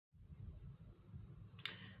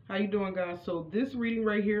How you doing, guys? So this reading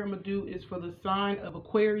right here I'm gonna do is for the sign of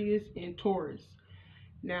Aquarius and Taurus.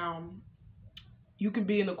 Now, you can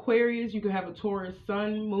be an Aquarius, you can have a Taurus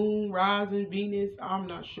sun, moon, rising, Venus, I'm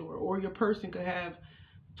not sure. Or your person could have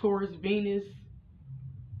Taurus, Venus,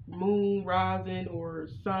 moon, rising, or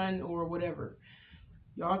sun, or whatever.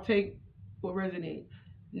 Y'all take what resonates.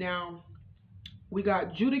 Now, we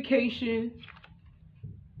got judication,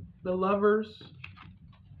 the lovers,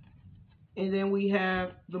 and then we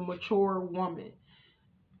have the mature woman.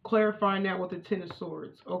 Clarifying that with the Ten of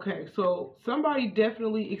Swords. Okay, so somebody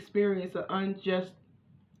definitely experienced an unjust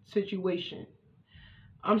situation.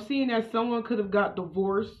 I'm seeing that someone could have got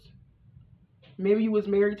divorced. Maybe you was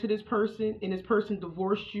married to this person and this person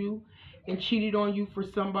divorced you and cheated on you for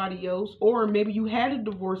somebody else. Or maybe you had to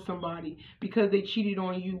divorce somebody because they cheated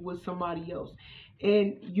on you with somebody else.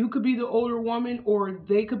 And you could be the older woman, or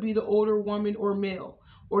they could be the older woman or male.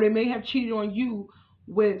 Or they may have cheated on you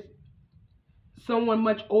with someone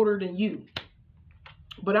much older than you.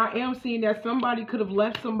 But I am seeing that somebody could have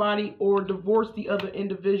left somebody or divorced the other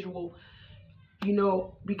individual,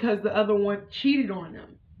 because the other one cheated on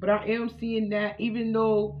them. But I am seeing that even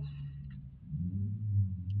though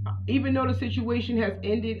the situation has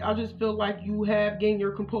ended, I just feel like you have gained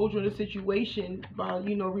your composure in the situation by,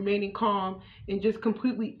 remaining calm and just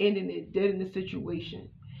completely ending it, dead in the situation.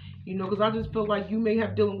 Because I just feel like you may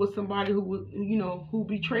have dealing with somebody who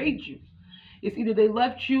betrayed you. It's either they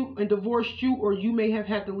left you and divorced you, or you may have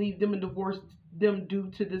had to leave them and divorce them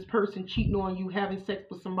due to this person cheating on you, having sex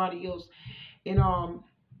with somebody else. And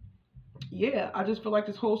yeah, I just feel like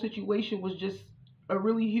this whole situation was just a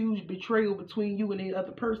really huge betrayal between you and the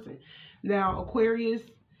other person. Now, Aquarius,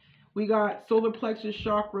 we got solar plexus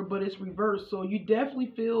chakra, but it's reversed. So you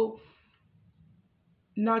definitely feel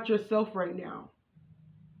not yourself right now.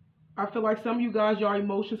 I feel like some of you guys, your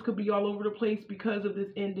emotions could be all over the place because of this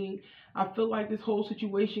ending. I feel like this whole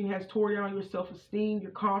situation has torn down your self-esteem,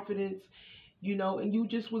 your confidence, and you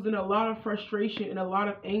just was in a lot of frustration and a lot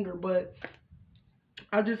of anger. But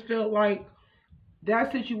I just felt like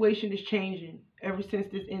that situation is changing ever since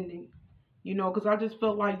this ending, because I just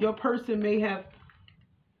felt like your person may have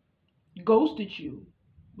ghosted you.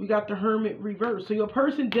 We got the Hermit reverse. So your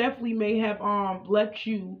person definitely may have left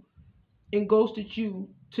you and ghosted you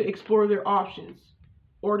to explore their options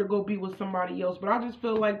or to go be with somebody else. But I just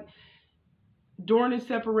feel like during this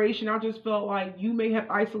separation, I just felt like you may have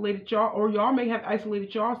isolated y'all, or y'all may have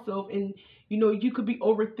isolated yourself, and you could be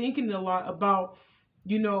overthinking a lot about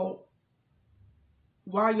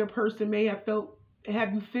why your person may have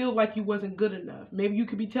you feel like you wasn't good enough. Maybe you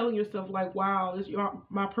could be telling yourself like, wow,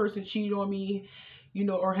 my person cheated on me,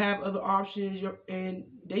 or have other options, and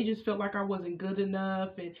they just felt like I wasn't good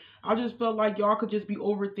enough. And I just felt like y'all could just be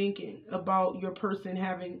overthinking about your person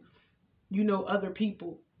having, other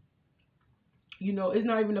people. It's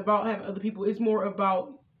not even about having other people. It's more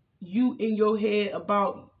about you in your head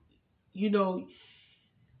about,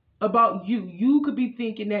 about you. You could be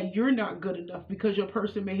thinking that you're not good enough because your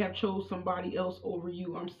person may have chose somebody else over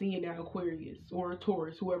you. I'm seeing that, Aquarius or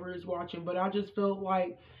Taurus, whoever is watching. But I just felt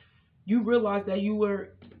like you realized that you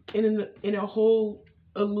were in a whole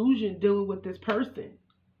illusion dealing with this person.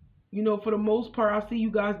 For the most part, I see you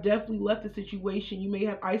guys definitely left the situation. You may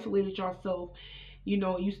have isolated yourself,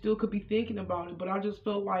 you still could be thinking about it. But I just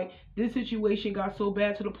felt like this situation got so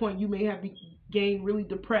bad to the point you may have gained really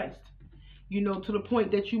depressed, to the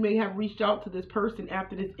point that you may have reached out to this person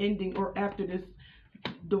after this ending or after this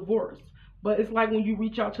divorce. But it's like when you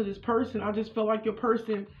reach out to this person, I just felt like your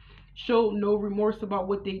person showed no remorse about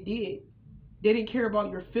what they did. They didn't care about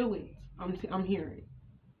your feelings. I'm hearing.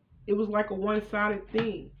 It was like a one-sided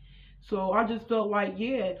thing. So I just felt like,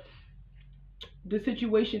 yeah, the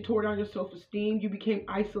situation tore down your self-esteem. You became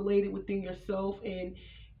isolated within yourself, and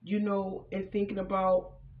and thinking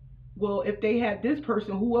about, well, if they had this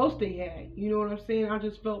person, who else they had? You know what I'm saying? I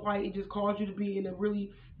just felt like it just caused you to be in a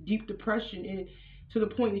really deep depression, and to the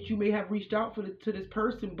point that you may have reached out to this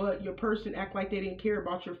person, but your person act like they didn't care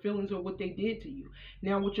about your feelings or what they did to you.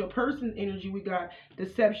 Now, with your person's energy, we got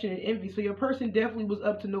deception and envy. So your person definitely was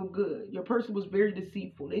up to no good. Your person was very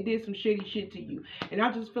deceitful. They did some shady shit to you. And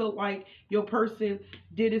I just felt like your person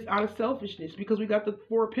did this out of selfishness, because we got the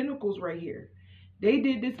Four of Pentacles right here. They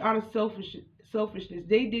did this out of selfishness.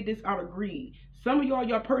 They did this out of greed. Some of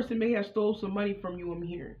your person may have stole some money from you, I'm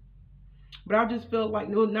hearing. But I just felt like,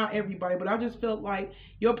 no, not everybody, but I just felt like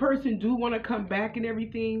your person do want to come back and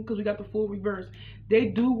everything, because we got the full reverse. They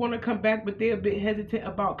do want to come back, but they're a bit hesitant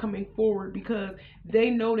about coming forward because they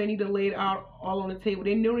know they need to lay it out all on the table.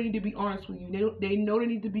 They know they need to be honest with you. They know they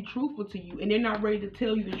need to be truthful to you, and they're not ready to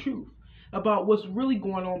tell you the truth. about what's really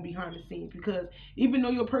going on behind the scenes. Because even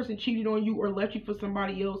though your person cheated on you or left you for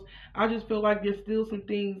somebody else, I just feel like there's still some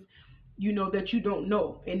things, that you don't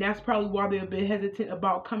know. And that's probably why they're a bit hesitant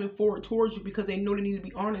about coming forward towards you, because they know they need to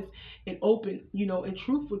be honest and open, and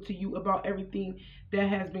truthful to you about everything that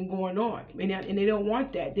has been going on. And they don't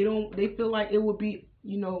want that. They feel like it would be,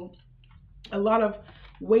 a lot of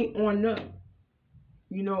weight on them,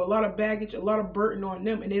 a lot of baggage, a lot of burden on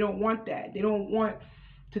them. And they don't want that. They don't want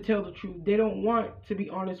to tell the truth. They don't want to be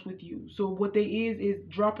honest with you. So what they is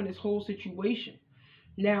dropping this whole situation.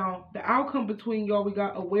 Now, the outcome between y'all, we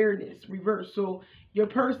got awareness, reverse. So your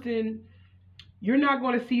person, you're not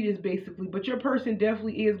going to see this basically, but your person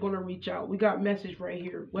definitely is going to reach out. We got message right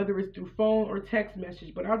here, whether it's through phone or text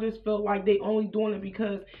message. But I just felt like they only doing it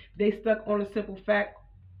because they stuck on a simple fact,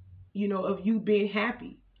 of you being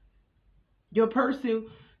happy. Your person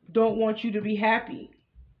don't want you to be happy.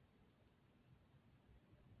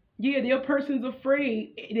 Yeah, their person's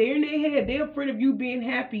afraid. They're in their head. They're afraid of you being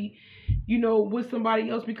happy, with somebody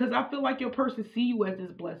else, because I feel like your person see you as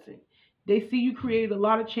this blessing. They see you created a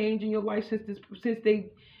lot of change in your life since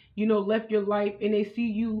they, left your life, and they see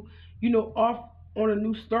you, off on a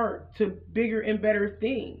new start to bigger and better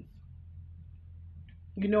things.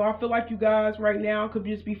 I feel like you guys right now could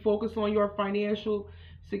just be focused on your financial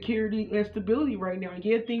security and stability right now.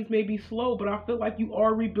 Yeah, things may be slow, but I feel like you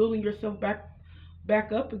are rebuilding yourself back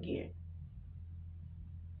up again.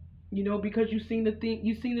 Because you've seen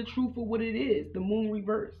the truth of what it is, the moon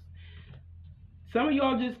reverse. Some of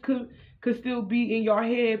y'all just could still be in your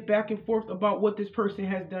head back and forth about what this person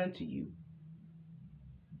has done to you.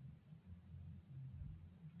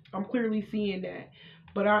 I'm clearly seeing that.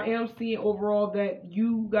 But I am seeing overall that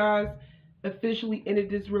you guys officially ended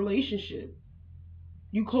this relationship.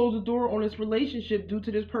 You closed the door on this relationship due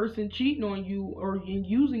to this person cheating on you or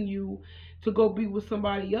using you to go be with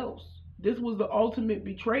somebody else. This was the ultimate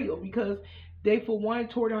betrayal, because they, for one,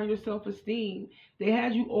 tore down your self-esteem. They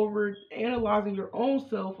had you over analyzing your own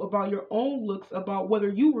self, about your own looks, about whether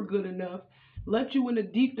you were good enough, left you in a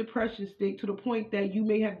deep depression state to the point that you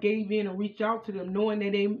may have gave in and reached out to them, knowing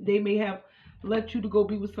that they may have left you to go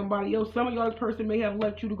be with somebody else. Some of y'all's person may have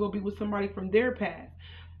left you to go be with somebody from their past.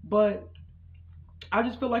 But I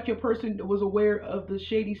just feel like your person was aware of the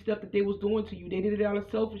shady stuff that they was doing to you. They did it out of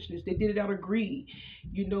selfishness. They did it out of greed.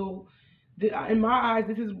 In my eyes,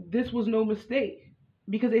 this was no mistake,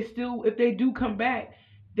 because they still, if they do come back,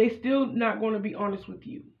 they still not going to be honest with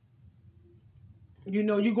you.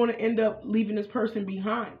 You're going to end up leaving this person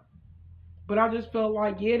behind. But I just felt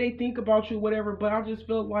like, yeah, they think about you, whatever. But I just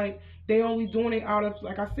felt like they only doing it out of,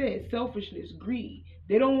 like I said, selfishness, greed.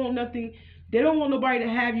 They don't want nothing. They don't want nobody to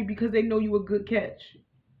have you because they know you a good catch.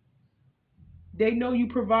 They know you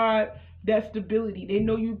provide that stability. They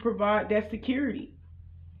know you provide that security.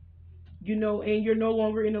 And you're no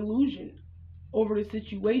longer in illusion over the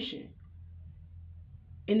situation.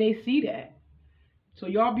 And they see that. So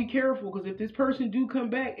y'all be careful, because if this person do come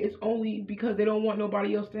back, it's only because they don't want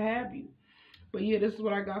nobody else to have you. But yeah, this is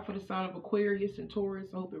what I got for the sign of Aquarius and Taurus.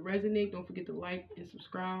 I hope it resonates. Don't forget to like and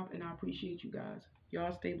subscribe, and I appreciate you guys.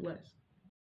 Y'all stay blessed.